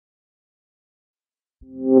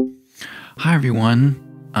Hi everyone.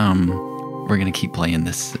 We're gonna keep playing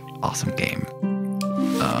this awesome game.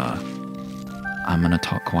 I'm gonna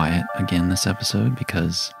talk quiet again this episode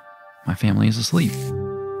because my family is asleep.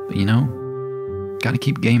 But you know, gotta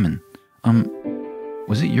keep gaming.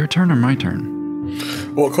 Was it your turn or my turn?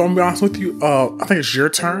 Well, Cole, to be honest with you, I think it's your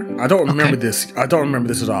turn. I don't remember this. I don't remember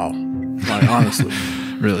this at all. Like, honestly.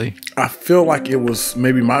 Really? I feel like it was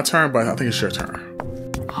maybe my turn, but I think it's your turn.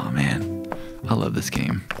 Oh man, I love this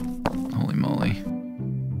game. Holy moly.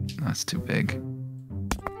 That's too big.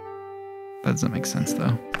 That doesn't make sense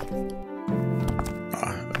though.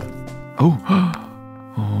 Don't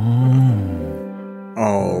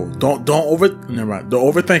never mind.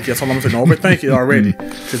 Don't overthink it. That's all I'm saying. Don't overthink it already.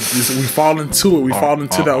 We fall into it. We fall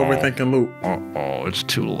into that overthinking loop. Oh, it's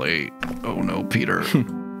too late. Oh no, Peter.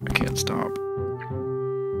 I can't stop.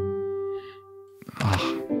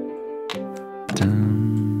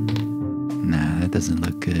 Nah, that doesn't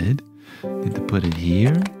look good. Need to put it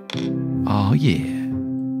here. Oh yeah.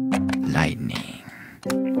 Lightning.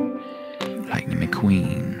 Lightning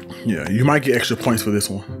McQueen. Yeah, you might get extra points for this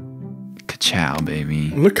one. Ka-chow,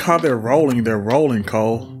 baby. Look how they're rolling. They're rolling,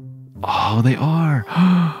 Cole. Oh, they are.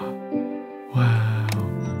 Wow.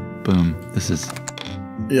 Boom. This is...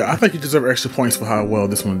 Yeah, I think you deserve extra points for how well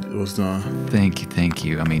this one was done. Thank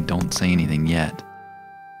you. I mean, don't say anything yet.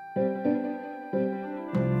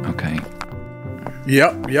 Okay.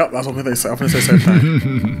 Yep. That's what I'm gonna say. I'm gonna say the same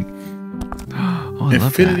thing. Oh, I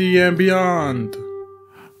Infinity and beyond.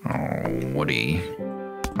 Oh, Woody.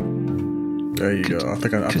 There you go. I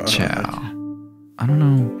think I don't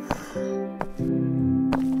know.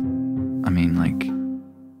 I mean, like,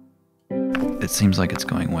 it seems like it's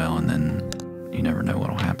going well, and then you never know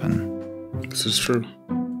what'll happen. This is true.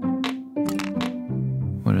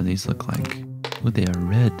 What do these look like? Oh, they are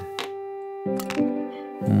red.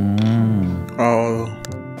 Oh.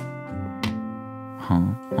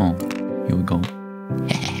 Huh. Oh, here we go.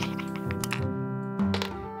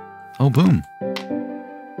 Oh, boom.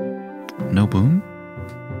 No boom?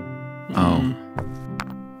 Oh.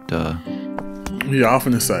 Duh. Yeah, I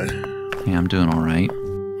often say. Yeah, I'm doing all right.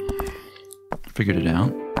 Figured it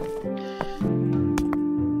out.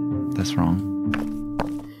 That's wrong.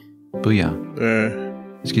 Booyah.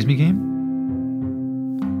 Excuse me, game?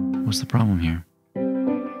 What's the problem here?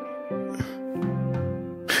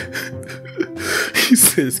 He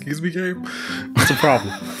said, excuse me, game? What's the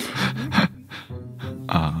problem?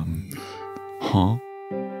 Huh?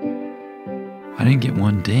 I didn't get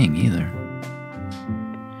one ding either.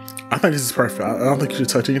 I think this is perfect. I don't think you should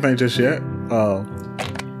touch anything just yet.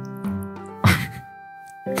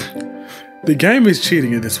 The game is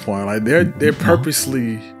cheating at this point. Like they're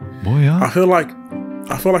purposely. Boy, yeah. I feel like.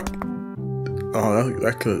 Oh,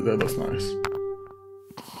 that looks nice.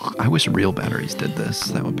 I wish real batteries did this.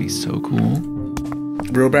 That would be so cool.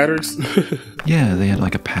 Real batteries? Yeah, they had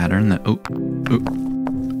like a pattern that.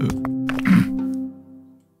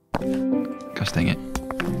 Gosh dang it.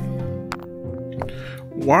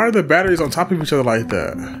 Why are the batteries on top of each other like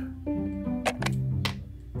that?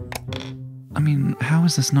 I mean, how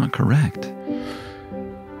is this not correct?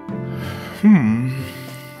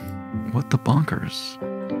 What the bonkers?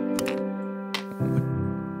 What?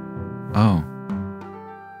 Oh.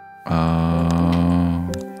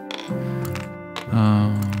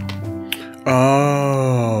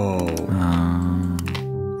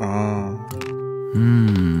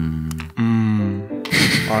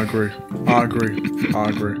 I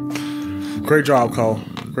agree. Great job, Cole.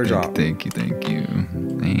 Great job. Thank you.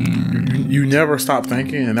 And you never stop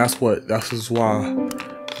thinking, and that's just why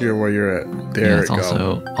you're where you're at. There yeah, it's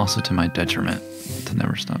also to my detriment to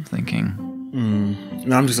never stop thinking.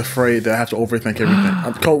 And I'm just afraid that I have to overthink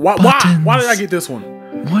everything. Cole, why did I get this one?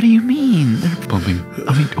 What do you mean? They're bumping.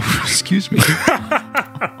 I mean, excuse me.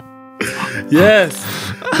 Yes,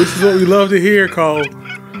 this is what we love to hear, Cole.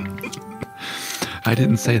 I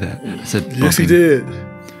didn't say that. I said bumping. Yes, he did.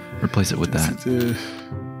 Replace it with that. Yes, he did.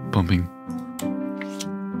 Bumping.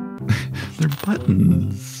 They're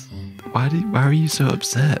buttons. Why are you so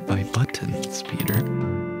upset by buttons, Peter?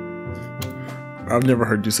 I've never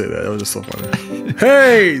heard you say that. It was just so funny.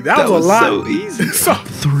 Hey, that was a lot. So easy.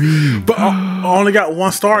 3. But I only got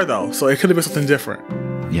 1 star though, so it could have been something different.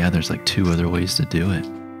 Yeah, there's like 2 other ways to do it.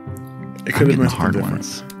 It could have been hard different.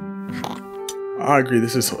 ones. I agree.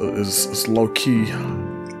 This is low key.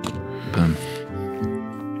 Boom.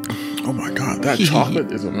 Oh my god, that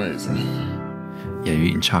chocolate is amazing. Yeah, you're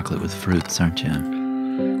eating chocolate with fruits, aren't you?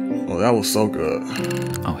 Oh, that was so good.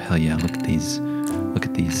 Oh hell yeah! Look at these.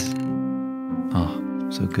 Oh,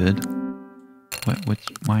 so good.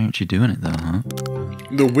 Why aren't you doing it though, huh?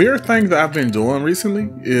 The weird thing that I've been doing recently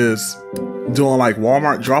is doing like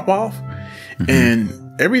Walmart drop off, and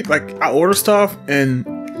I order stuff, and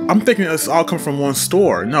I'm thinking it's all come from one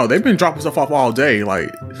store. No, they've been dropping stuff off all day.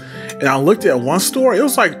 Like, and I looked at one store; it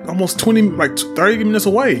was like almost 30 minutes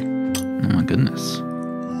away. Oh my goodness!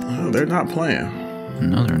 Oh, they're not playing.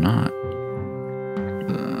 No, they're not.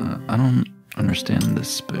 I don't understand this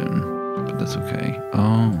spoon, but that's okay.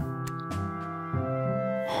 Oh.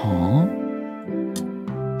 Huh?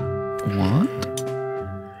 What?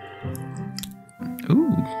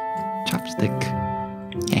 Ooh, chopstick.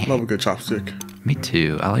 Love a good chopstick. Me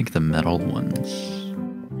too. I like the metal ones.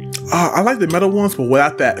 I like the metal ones, but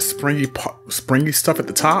without that springy stuff at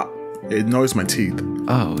the top, it annoys my teeth.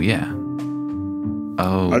 Oh, yeah.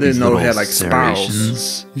 Oh, I didn't know it had like serrations.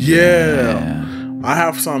 spirals. Yeah. I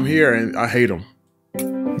have some here, and I hate them.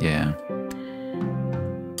 Yeah.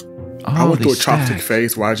 Oh, I went through a chopstick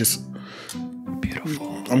phase where I just...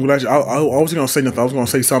 Beautiful. I'm glad I wasn't going to say nothing. I was going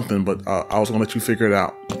to say something, but I was going to let you figure it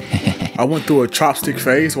out. I went through a chopstick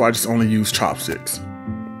phase where I just only use chopsticks.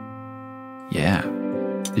 Yeah.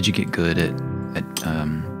 Did you get good at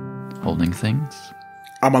holding things?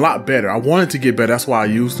 I'm a lot better. I wanted to get better. That's why I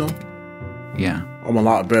used them. Yeah. I'm a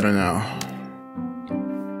lot better now.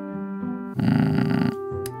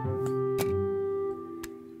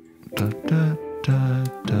 Da, da, da,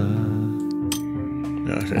 da.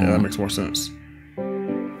 Yeah, okay, that makes more sense.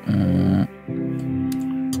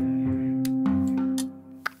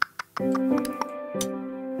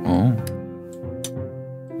 Oh.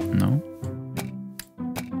 No.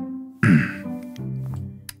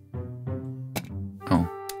 Oh.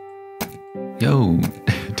 Yo.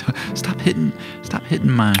 Stop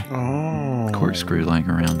hitting my corkscrew like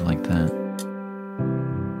around like that.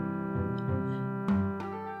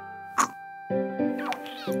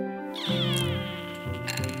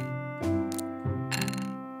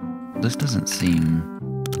 This doesn't seem...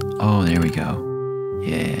 Oh, there we go.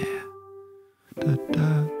 Yeah. Da,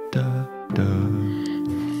 da, da, da.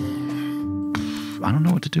 I don't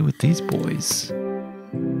know what to do with these boys.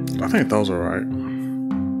 I think those are right.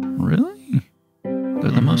 Really? They're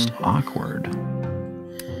the most awkward.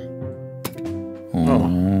 Oh.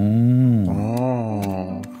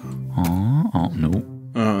 Oh, nope.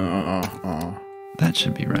 That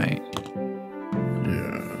should be right.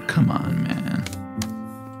 Yeah. Come on, man.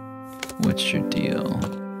 What's your deal?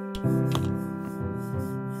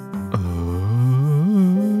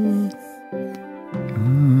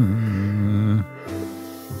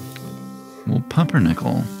 Well,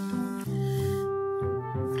 Pumpernickel.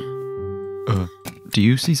 Do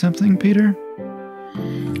you see something, Peter?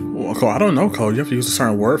 Well, Cole, I don't know, Cole. You have to use a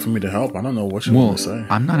certain word for me to help. I don't know what you want to say.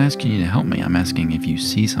 I'm not asking you to help me. I'm asking if you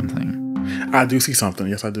see something. I do see something.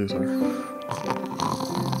 Yes, I do, sir.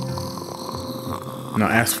 Now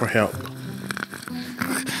ask for help.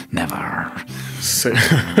 Never. Say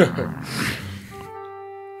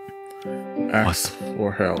ask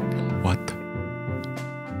for help. What?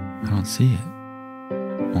 I don't see it.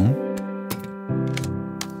 Oh?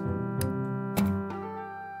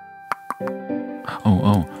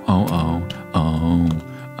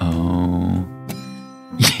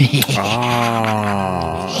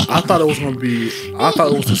 I thought it was gonna be. I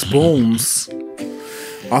thought it was the spoons.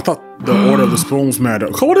 I thought the order of the spoons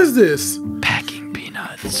mattered. What is this? Packing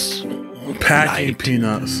peanuts. Packing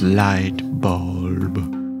peanuts. Light bulb.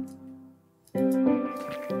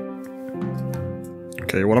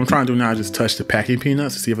 Okay, what I'm trying to do now is just touch the packing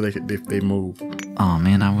peanuts to see if they move. Oh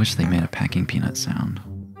man, I wish they made a packing peanut sound.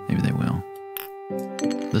 Maybe they will.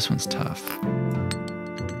 This one's tough.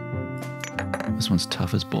 This one's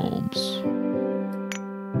tough as bulbs.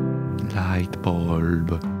 Light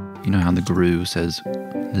bulb. You know how the Gru says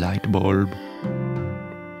light bulb?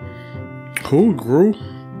 Who? Gru?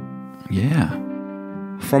 Yeah.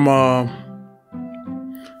 From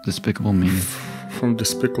Despicable Me. From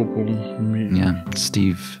Despicable Me. Yeah,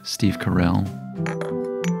 Steve Carell.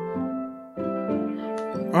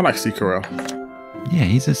 I like Steve Carell. Yeah,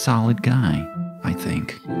 he's a solid guy, I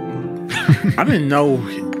think. I didn't know.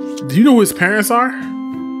 Do you know who his parents are?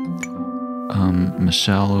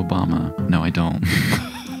 Michelle Obama. No, I don't.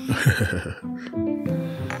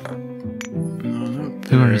 No, not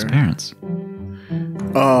Who are his parents?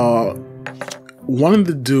 One of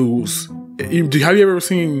the dudes. Have you ever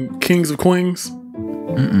seen Kings of Queens?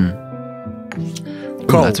 Mm-mm.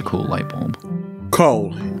 Cole, Ooh, that's a cool light bulb.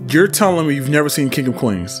 Cole, you're telling me you've never seen King of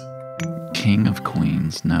Queens? King of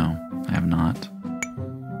Queens. No, I have not.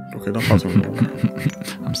 Okay, don't talk to me.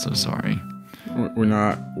 I'm so sorry. We're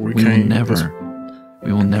not. We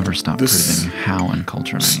will never stop proving how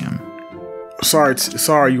uncultured I am.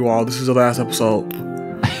 Sorry, you all. This is the last episode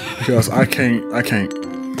because I can't.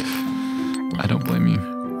 don't blame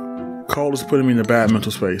you. Cole is putting me in a bad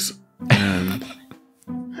mental space, and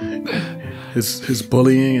his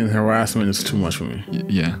bullying and harassment is too much for me.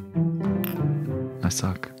 Yeah. I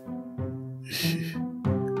suck.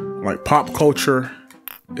 Like, pop culture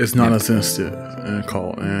is non-sensitive and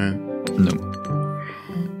Cole, and nope.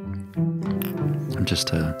 I'm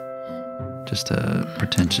just a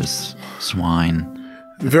pretentious swine.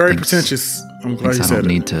 Very pretentious. I'm glad you said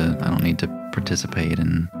it. I don't need to participate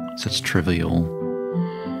in such trivial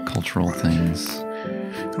cultural things.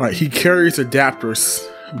 Like, he carries adapters,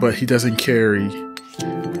 but he doesn't carry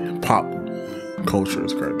pop culture.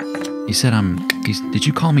 It's crazy. You said did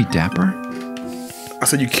you call me dapper? I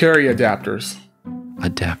said you carry adapters.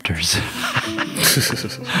 Adapters.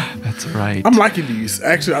 That's right. I'm liking these.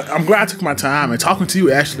 Actually, I'm glad I took my time, and talking to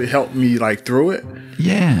you actually helped me like through it.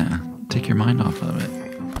 Yeah. Take your mind off of it.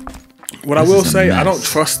 What I will say, I don't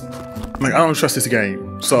trust this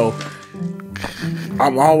game. So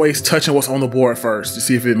I'm always touching what's on the board first to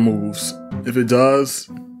see if it moves. If it does,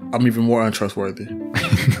 I'm even more untrustworthy.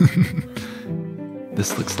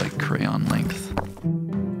 This looks like crayon length.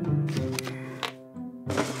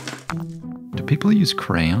 Do people use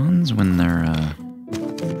crayons when they're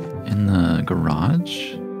in the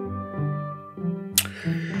garage?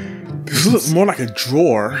 This looks more like a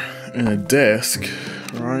drawer and a desk,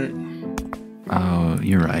 right? Oh,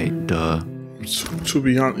 you're right. Duh. To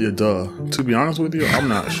be honest with you, I'm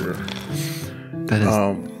not sure. That is,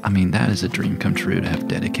 I mean, that is a dream come true to have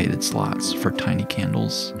dedicated slots for tiny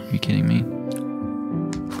candles. Are you kidding me?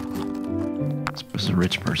 This is a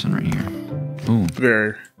rich person right here. Ooh.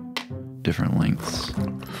 Very. Different lengths.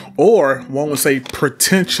 Or one would say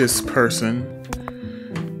pretentious person.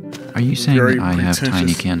 Are you saying that I have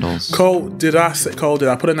tiny candles? Cole, did I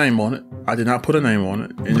put a name on it? I did not put a name on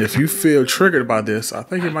it. And if you feel triggered by this, I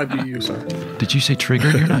think it might be you, sir. Did you say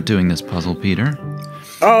trigger? You're not doing this puzzle, Peter.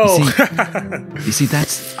 Oh. You see,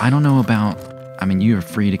 I don't know about, I mean, you're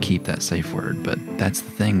free to keep that safe word, but that's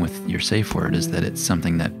the thing with your safe word is that it's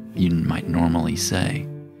something that you might normally say.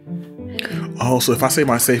 Oh, so if I say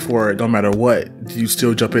my safe word, no matter what, do you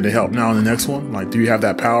still jump in to help now in the next one? Like, do you have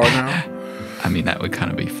that power now? I mean, that would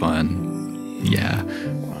kind of be fun. Yeah.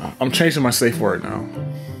 I'm changing my safe word now.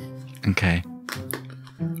 Okay.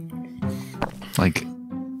 Like,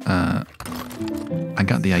 I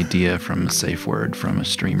got the idea from a safe word from a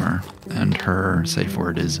streamer, and her safe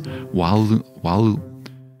word is Waluigi.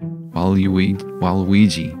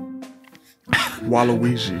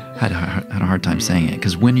 Waluigi. Had a hard time saying it,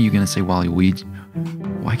 because when are you going to say Waluigi?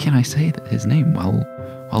 Why can't I say his name?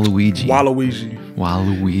 Waluigi.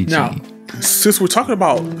 Waluigi. Now, since we're talking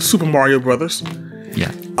about Super Mario Brothers,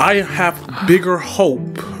 yeah, I have bigger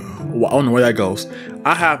hope. Well, I don't know where that goes.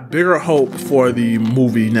 I have bigger hope for the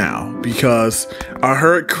movie now because I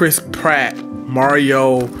heard Chris Pratt,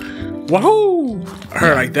 Mario, wahoo! I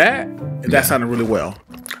heard like that, and that sounded really well.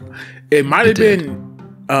 It might have been,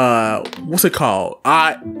 what's it called?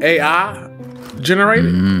 AI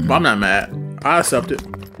generated, but I'm not mad. I accept it.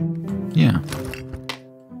 Yeah,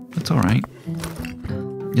 that's all right.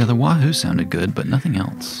 Yeah, the wahoo sounded good, but nothing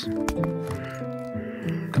else.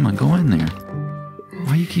 Come on, go in there.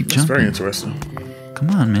 Why you keep jumping? That's very interesting. Come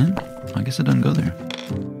on, man. I guess it doesn't go there.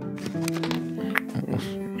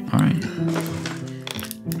 All right.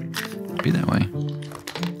 Be that way.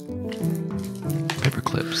 Paper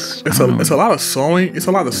clips. It's a lot of sewing. It's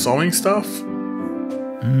a lot of sewing stuff.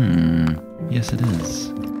 Yes, it is.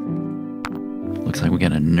 Looks like we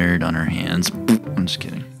got a nerd on our hands. I'm just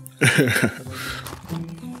kidding.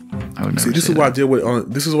 I would never See, this is what I deal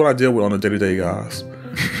with. This is what I deal with on a day-to-day, guys.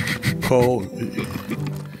 Cole.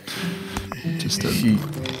 Just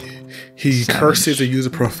he curses and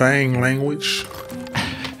uses profane language.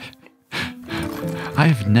 I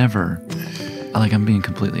have never, like, I'm being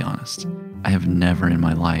completely honest. I have never in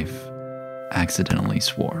my life accidentally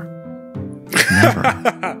swore. Never.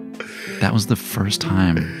 That was the first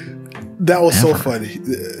time. That was so funny.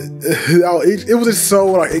 It was just so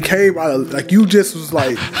like it came out of like you just was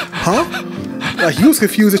like, huh? Like you was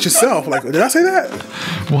confused at yourself. Like, did I say that?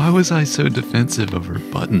 Why was I so defensive over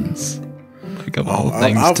buttons? Like of all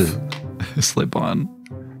things to slip on.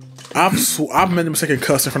 I've made the mistake of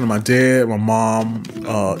cussing in front of my dad, my mom.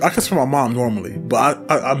 I cuss in front of my mom normally, but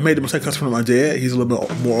I made the mistake of cussing in front of my dad. He's a little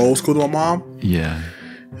bit more old school than my mom. Yeah.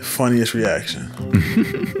 Funniest reaction.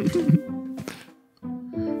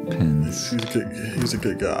 Pins. He's a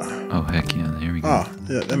good guy. Oh heck yeah! There we go. Ah,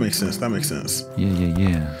 yeah, that makes sense. That makes sense.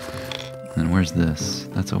 Yeah. And where's this?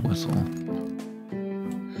 That's a whistle.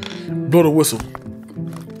 Blow the whistle.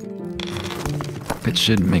 It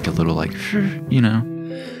should make a little like, you know.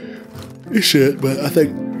 It should, but I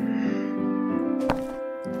think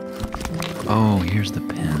Oh, here's the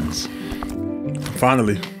pins.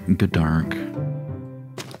 Finally. Good dark.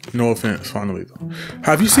 No offense, finally.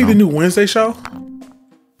 Have you seen the new Wednesday show?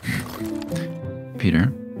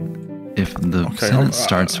 Peter, if the sentence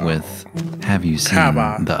starts with, have you seen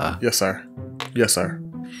the... Yes, sir. Yes, sir.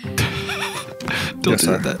 Don't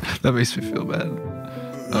do that. That makes me feel bad.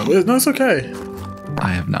 No, it's okay. I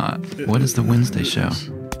have not. What is the Wednesday show?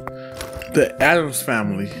 The Addams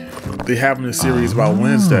Family. They having a series about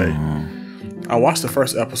Wednesday. I watched the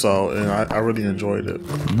first episode and I really enjoyed it.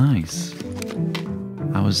 Nice.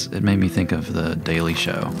 It made me think of the Daily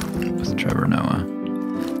Show with Trevor Noah.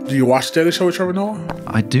 Do you watch the Daily Show with Trevor Noah?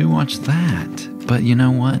 I do watch that, but you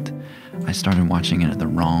know what? I started watching it at the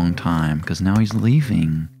wrong time because now he's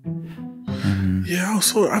leaving. And yeah,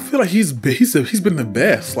 also I feel like he's been the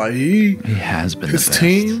best. Like he has been his the best.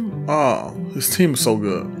 His team is so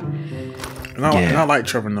good. And I like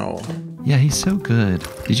Trevor Noah. Yeah, he's so good.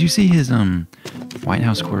 Did you see his White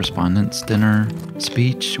House Correspondents' Dinner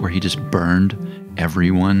speech where he just burned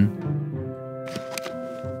everyone?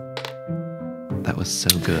 That was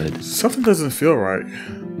so good. Something doesn't feel right.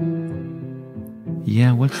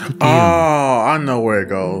 Yeah, what's the deal? Oh, I know where it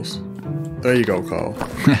goes. There you go, Cole.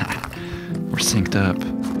 We're synced up.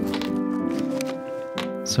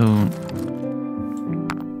 So,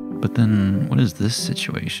 but then what is this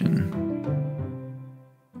situation?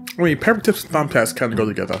 I mean, paper tips and thumbtacks kind of go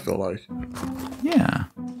together, I feel like. Yeah.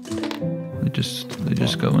 They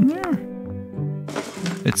just go in there.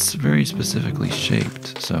 It's very specifically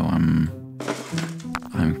shaped, so I'm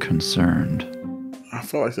concerned. I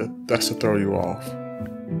feel like that's to throw you off.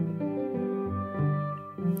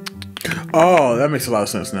 Oh, that makes a lot of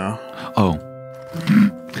sense now. Oh.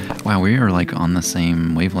 Wow, we are like on the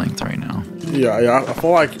same wavelength right now. Yeah, I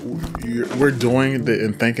feel like we're doing it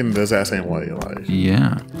and thinking the exact same way. Like,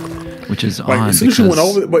 yeah, which is like, odd. As soon as you went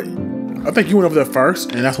over it, but I think you went over there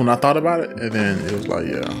first, and that's when I thought about it, and then it was like,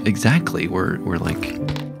 yeah, exactly. We're like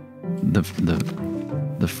the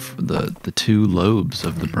two lobes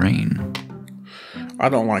of the brain. I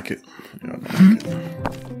don't like it. Yeah, I don't like it.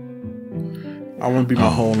 I want to be my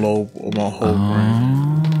whole lobe or my whole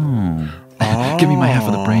brain. Oh. Give me my half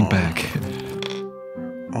of the brain back.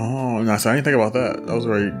 Oh, nice. I didn't think about that. That was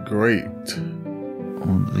very great.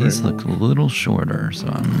 Well, these look a little shorter, so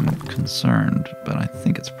I'm concerned, but I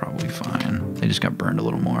think it's probably fine. They just got burned a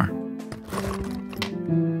little more.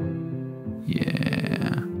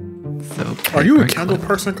 Yeah. So are you a candle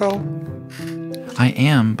person, Cole? I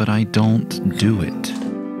am, but I don't do it.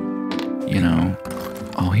 You know.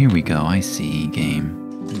 Oh, here we go. I see, game.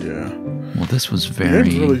 Yeah. Well, this was very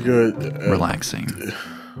really good. Relaxing.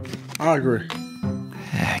 I agree.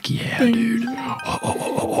 Heck yeah, dude.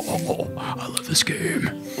 Oh, I love this game.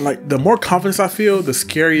 Like, the more confidence I feel, the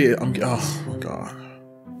scarier I'm getting. Oh, my God.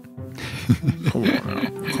 Come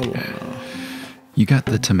on now. You got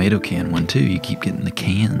the tomato can one, too. You keep getting the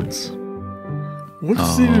cans. What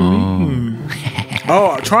does it even mean?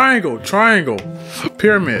 Oh, triangle.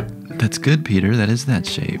 Pyramid. That's good, Peter. That is that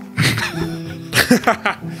shape.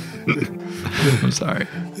 I'm sorry.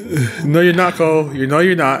 No, you're not, Cole.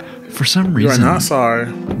 You're not. For some reason, you're not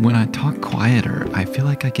sorry. When I talk quieter, I feel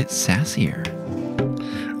like I get sassier.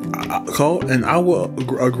 Cole, and I will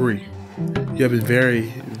agree. You have been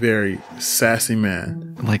very, very sassy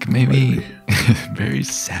man. Like maybe very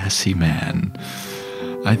sassy man.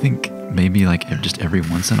 I think maybe like just every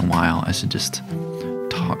once in a while I should just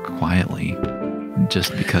talk quietly,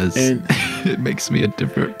 just because it makes me a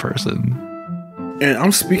different person. And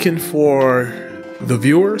I'm speaking for the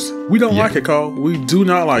viewers. We don't like it, Cole. We do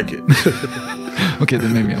not like it. Okay,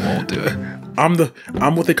 then maybe I won't do it. I'm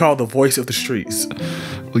what they call the voice of the streets.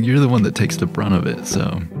 Well, you're the one that takes the brunt of it,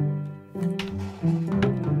 so.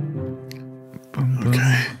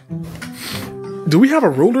 Okay. Do we have a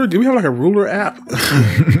ruler? Do we have like a ruler app?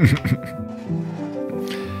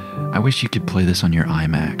 I wish you could play this on your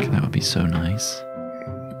iMac. That would be so nice.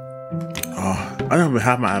 Oh, I don't even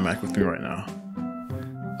have my iMac with me right now.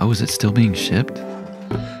 Oh, is it still being shipped?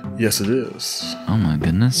 Yes, it is. Oh my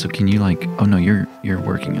goodness. So can you like, oh no, you're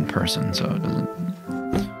working in person, so it doesn't.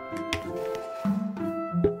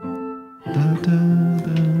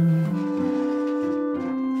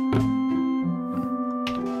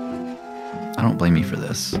 I don't blame you for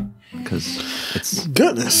this, because it's...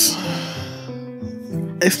 Goodness.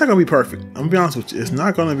 It's not going to be perfect. I'm going to be honest with you. It's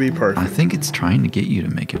not going to be perfect. I think it's trying to get you to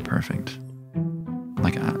make it perfect.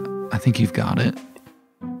 Like, I think you've got it,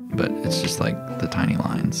 but it's just like the tiny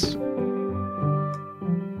lines.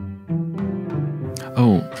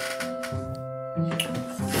 Oh.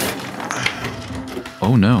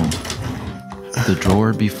 Oh no. The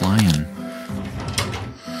drawer be flying.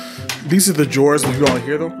 these are the drawers when you all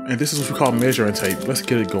hear them, and this is what we call measuring tape. Let's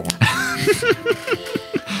get it going.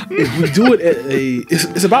 If we do it at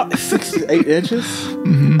it's about 6 to 8 inches.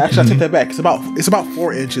 Actually, I take that back. It's about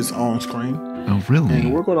 4 inches on screen. Oh, really?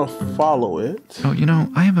 And we're gonna follow it. Oh, you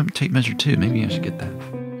know, I have a tape measure too. Maybe I should get that.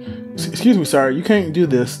 Excuse me, sir. You can't do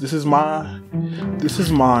this. This is mine,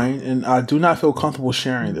 and I do not feel comfortable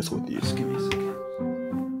sharing this with you. Just give me a second.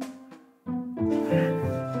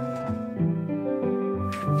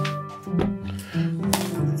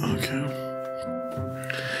 Okay.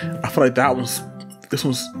 I feel like this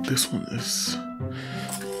one is.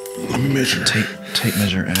 Let me measure. Tape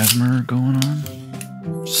measure asthma going on.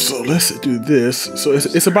 So let's do this. So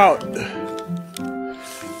it's about.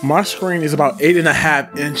 My screen is about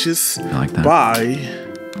 8.5 inches I like that. by.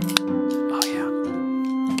 Oh yeah.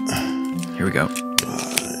 Here we go.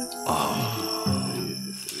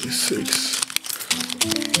 6.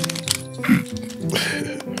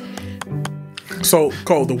 So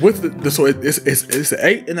Cole, the width. So it's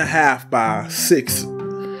 8.5 by 6.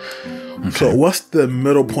 Okay. So what's the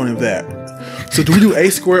middle point of that? So do we do a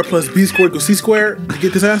squared plus b squared equals c squared to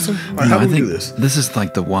get this answer? Like, how do we do this? This is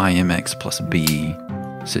like the ymx plus b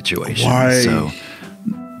situation. Why? So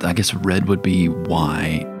I guess red would be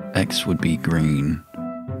y, x would be green,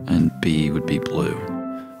 and b would be blue.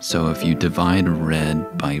 So if you divide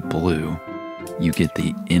red by blue, you get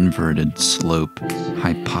the inverted slope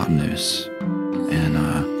hypotenuse. And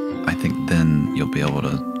I think then you'll be able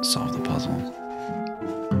to solve the puzzle.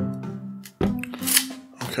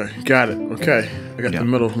 Okay, got it. Okay, I got the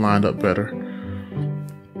middle lined up better.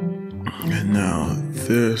 And now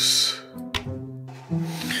this.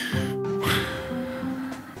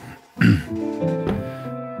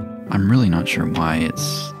 I'm really not sure why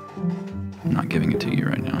it's not giving it to you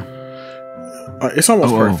right now. It's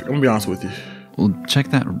almost perfect. I'm gonna be honest with you. Well,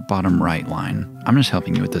 check that bottom right line. I'm just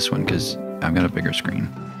helping you with this one because I've got a bigger screen.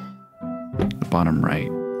 The bottom right,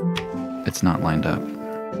 it's not lined up.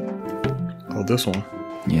 Oh, this one.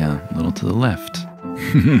 Yeah, a little to the left. A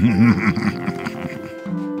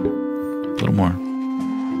little more. A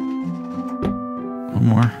little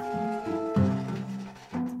more.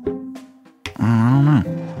 I don't know.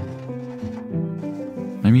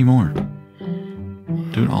 Maybe more.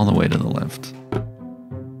 Do it all the way to the left.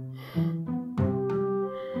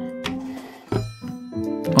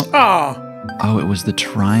 Oh, it was the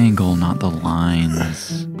triangle, not the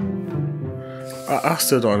lines. I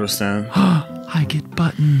still don't understand. I get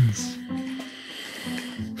buttons.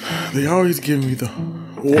 They always give me the...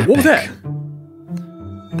 What was that?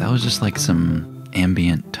 That was just like some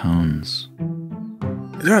ambient tones.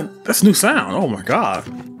 That's new sound. Oh my god.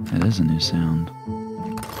 It is a new sound.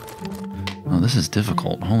 Oh, this is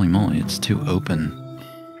difficult. Holy moly, it's too open.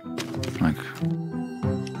 Like...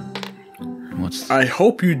 I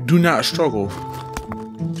hope you do not struggle.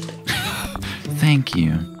 Thank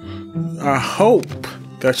you. I hope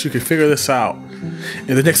that you can figure this out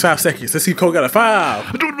in the next 5 seconds. Let's see if Cole got a 5,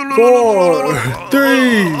 4,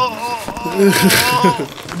 3.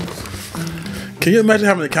 Can you imagine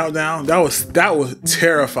having a countdown? That would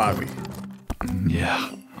terrify me.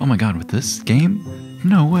 Yeah. Oh my god, with this game?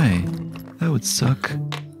 No way. That would suck.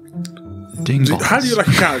 Ding balls. How do you like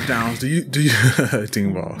your countdowns? Do you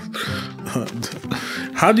ding balls?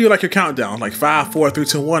 How do you like your countdown? Like 5, 4, 3,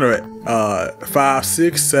 2, 1, or 5,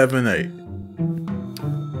 6, 7, 8?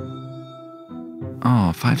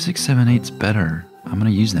 Oh, 5, 6, 7, 8's better. I'm gonna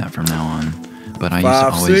use that from now on. But I 5, used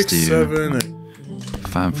to always 6, do 7, 8.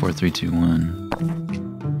 5, 4, 3, 2, 1.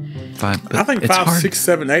 5. But I think it's 5, hard. 6,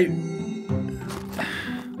 7, 8.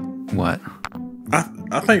 What?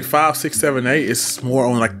 I think 5, 6, 7, 8 is more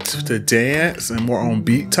on like the dance and more on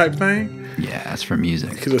beat type thing. Yeah, that's for music.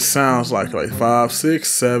 Because it sounds like 5,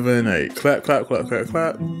 6, 7, 8. Clap, clap, clap, clap,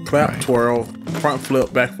 clap. Clap, right. Twirl, front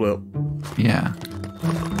flip, back flip. Yeah,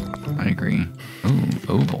 I agree. Ooh,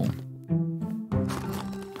 oval.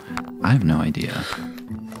 I have no idea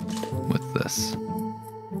with this.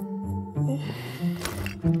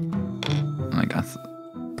 Like,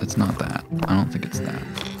 it's not that. I don't think it's that.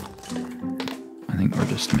 I think we're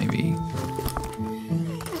just maybe.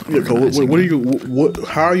 Yeah,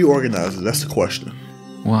 how are you organizing? That's the question.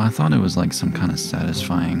 Well, I thought it was like some kind of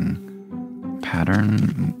satisfying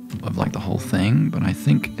pattern of like the whole thing, but I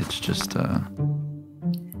think it's just oh,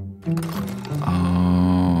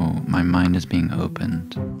 my mind is being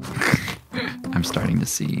opened. I'm starting to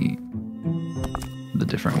see the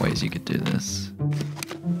different ways you could do this.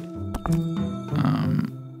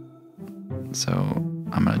 So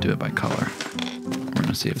I'm gonna do it by color. We're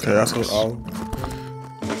gonna see if that works.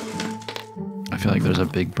 I feel like there's a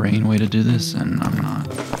big brain way to do this, and I'm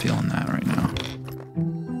not feeling that right now.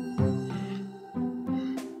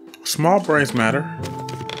 Small brains matter.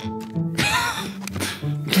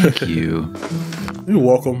 Thank you. You're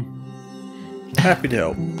welcome. Happy to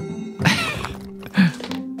help.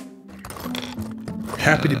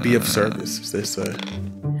 Happy to be of service, as they say.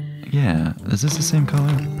 Yeah. Is this the same color?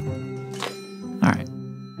 All right.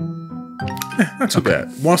 Not too bad.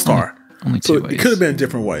 1 star. Only 2 ways. It could have been a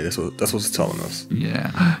different way. That's what it's telling us.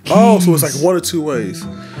 Yeah. Oh, so it's like 1 or 2 ways.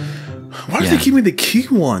 Why did they keep me the key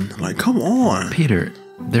one? Like, come on. Peter,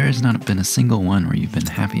 there has not been a single one where you've been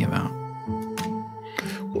happy about.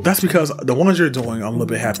 Well, that's because the ones you're doing, I'm a little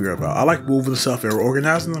bit happier about. I like moving the stuff and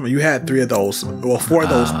organizing them. And you had 3 of those, well, 4 of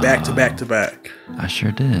those back to back to back. I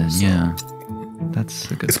sure did. So, yeah.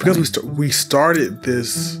 That's a good It's point. because we started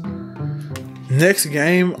this next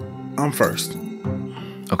game. I'm first.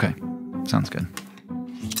 Okay. Sounds good.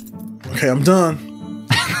 Okay, I'm done.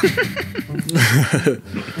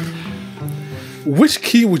 Which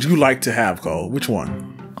key would you like to have, Cole? Which one?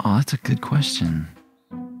 Oh, that's a good question.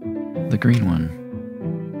 The green one.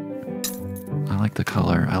 I like the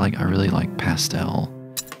color. I really like pastel,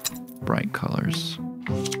 bright colors.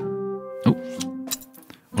 Oh,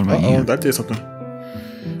 what about you? That did something.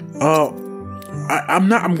 I'm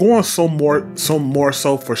not. I'm going so more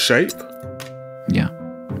so for shape. Yeah.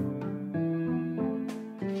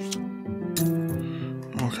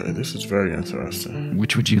 Okay, this is very interesting.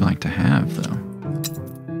 Which would you like to have, though?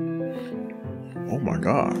 Oh my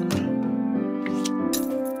god.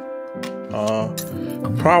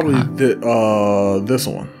 Probably this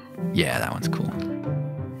one. Yeah, that one's cool.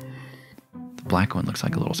 The black one looks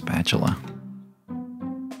like a little spatula.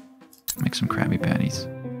 Make some Krabby Patties.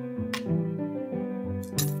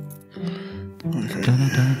 Okay.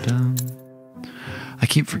 Da-da-da-da. I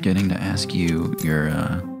keep forgetting to ask you your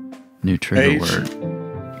new trigger word.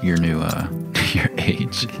 Your new your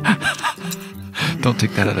age. Don't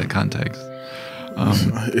take that out of context.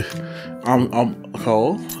 I'm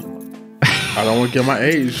Cole. I don't want to get my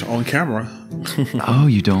age on camera. Oh,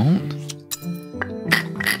 you don't?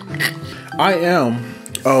 I am.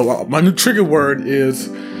 Oh, my new trigger word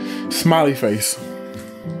is smiley face.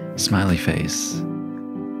 Smiley face.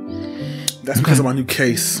 That's because of my new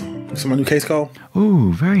case. What's my new case called?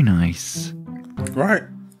 Ooh, very nice. Right.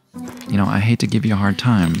 You know, I hate to give you a hard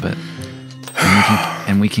time, but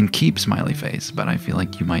we can keep smiley face, but I feel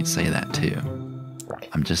like you might say that too.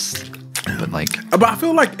 But I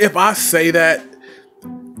feel like if I say that,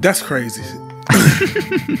 that's crazy.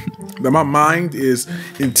 That my mind is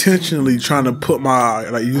intentionally trying to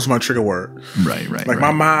use my trigger word. Right.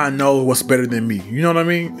 My mind knows what's better than me. You know what I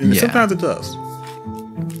mean? And sometimes it does.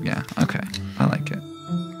 Yeah. Okay. I like it.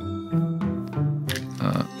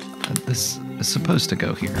 This is supposed to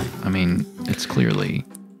go here. I mean, it's clearly,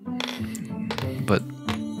 but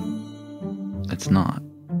it's not.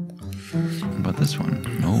 But this one,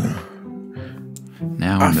 no.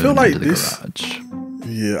 Now we're moving into the garage.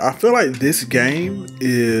 Yeah, I feel like this game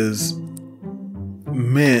is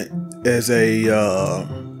meant as a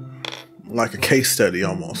case study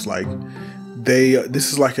almost. Like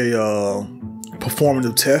this is like a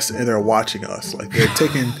performative test, and they're watching us. Like they're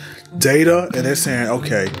taking data and they're saying,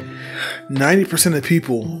 okay, 90% of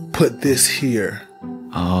people put this here.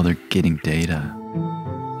 Oh, they're getting data.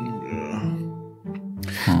 Yeah.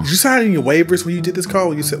 Huh. Did you sign any waivers when you did this call?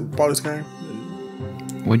 When you bought this game?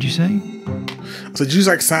 What'd you say? So did you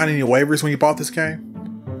sign any waivers when you bought this game?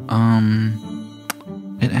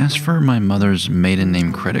 It asked for my mother's maiden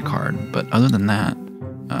name credit card, but other than that,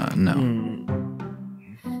 no.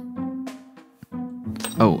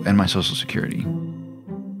 Oh, and my social security.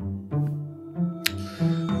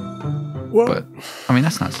 Well, but I mean,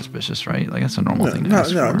 that's not suspicious, right? Like that's a normal thing to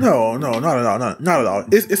ask for. No, not at all. Not at all.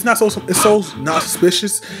 It's not so. It's so not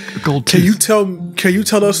suspicious. Gold Can tooth. you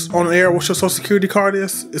tell us on air what your social security card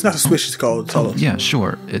is? It's not suspicious. Tell us. Yeah,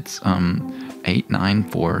 sure. It's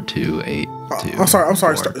 8942822. I'm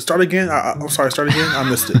sorry. Start again. I'm sorry. Start again. I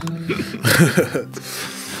missed it.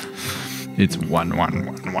 It's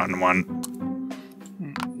 11111.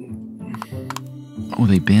 Oh,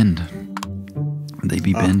 they bend. They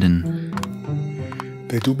be bending.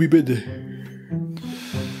 They do be bending.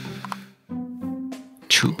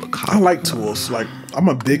 Chupacabra. I like tools. Like I'm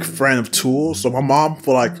a big fan of tools. So my mom,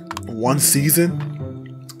 for like one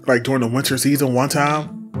season, like during the winter season, one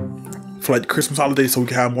time for like Christmas holidays, so we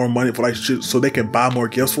can have more money for so they can buy more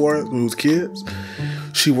gifts for us when we was kids.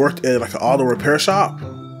 She worked at like an auto repair shop,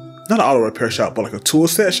 not an auto repair shop, but like a tool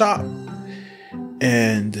set shop.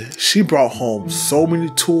 And she brought home so many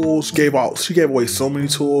tools. She gave away so many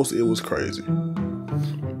tools. It was crazy.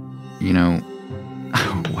 You know,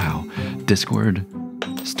 wow. Discord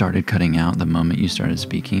started cutting out the moment you started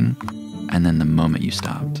speaking, and then the moment you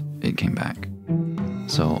stopped. it came back.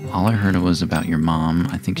 So all I heard was about your mom.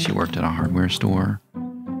 I think she worked at a hardware store.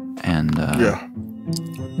 And yeah.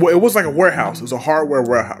 Well, it was like a warehouse. It was a hardware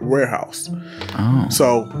warehouse. Oh.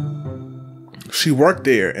 So she worked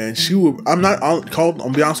there, and she would. I'll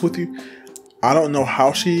be honest with you. I don't know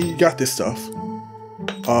how she got this stuff.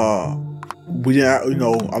 We didn't. You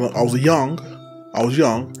know, I was young.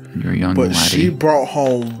 You're a young but laddie. she brought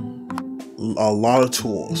home a lot of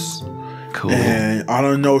tools. Cool. And I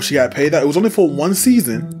don't know if she got paid that. It was only for one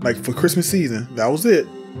season, like for Christmas season. That was it.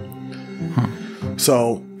 Huh.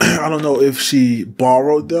 So I don't know if she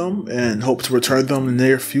borrowed them and hoped to return them in the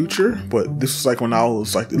near future. But this was like when I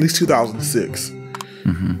was like at least 2006.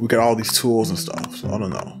 Mm-hmm. We got all these tools and stuff. So I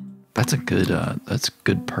don't know. That's a good. That's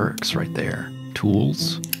good perks right there.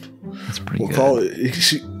 Tools. That's pretty good. Call it,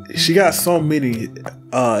 she got so many.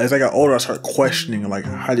 As I got older, I started questioning like,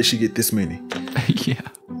 how did she get this many? Yeah.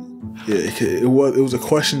 It was a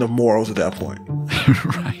question of morals at that point.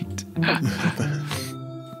 Right.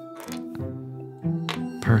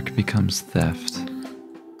 Perk becomes theft.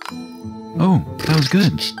 Oh, that was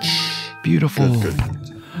good. Beautiful. Good.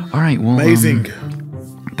 All right. Well, Amazing.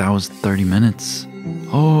 That was 30 minutes.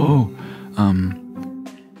 Oh,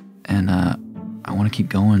 and I want to keep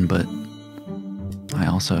going, but I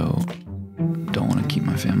also don't want to keep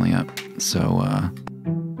my family up. So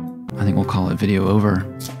I think we'll call it video over.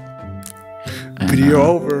 And, Video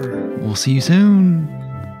over. We'll see you soon.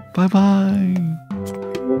 Bye-bye.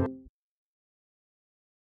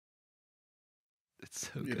 It's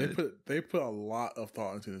so Yeah, good. they put a lot of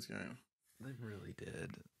thought into this game. They really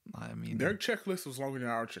did. I mean, Their checklist was longer than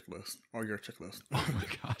our checklist or your checklist. oh my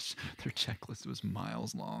gosh, their checklist was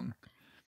miles long.